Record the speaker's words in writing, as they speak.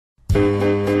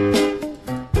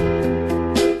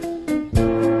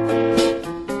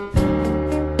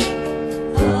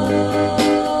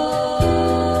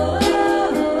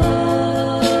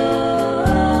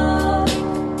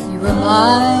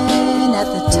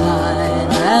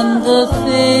and the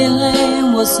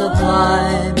feeling was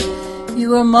sublime. You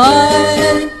were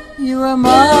mine, you were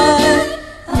mine,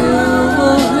 you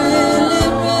were really,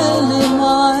 really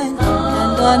mine.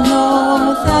 And I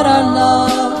know that our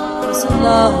love was a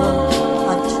love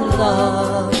of true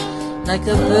love, like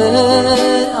a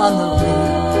bird on the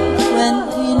wing when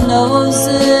he knows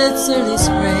it's early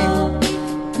spring.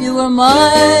 You were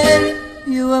mine,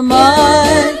 you were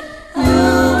mine, you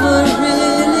were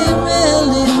really,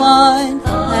 really mine.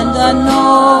 And I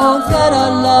know that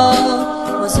our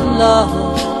love was a love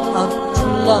of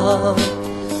true love.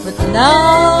 But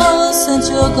now since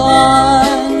you're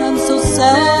gone, I'm so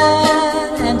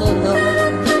sad and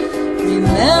alone,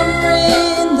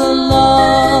 remembering the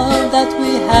love that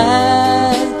we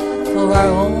had for our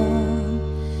own.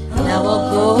 Now I'll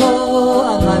go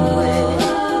on my way,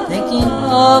 thinking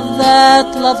of that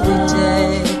lovely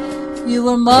day. You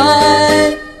were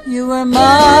mine, you were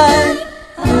mine,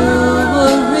 you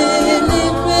were really,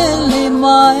 really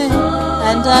mine.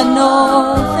 And I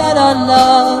know that our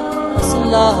love was a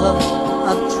love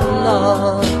of true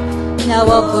love. Now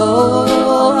I'll go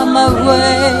on my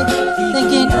way,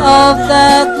 thinking of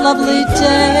that lovely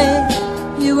day.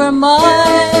 You were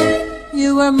mine,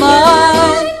 you were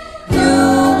mine, you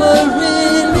were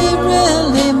really,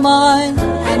 really mine.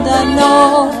 And I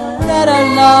know that our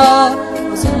love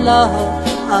was a love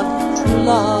of true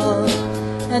love.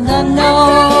 And I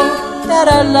know that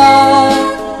our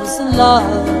love was a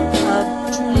love of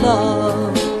true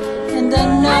love. And I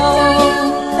know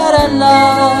that our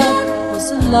love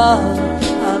was a love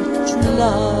of true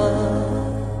love.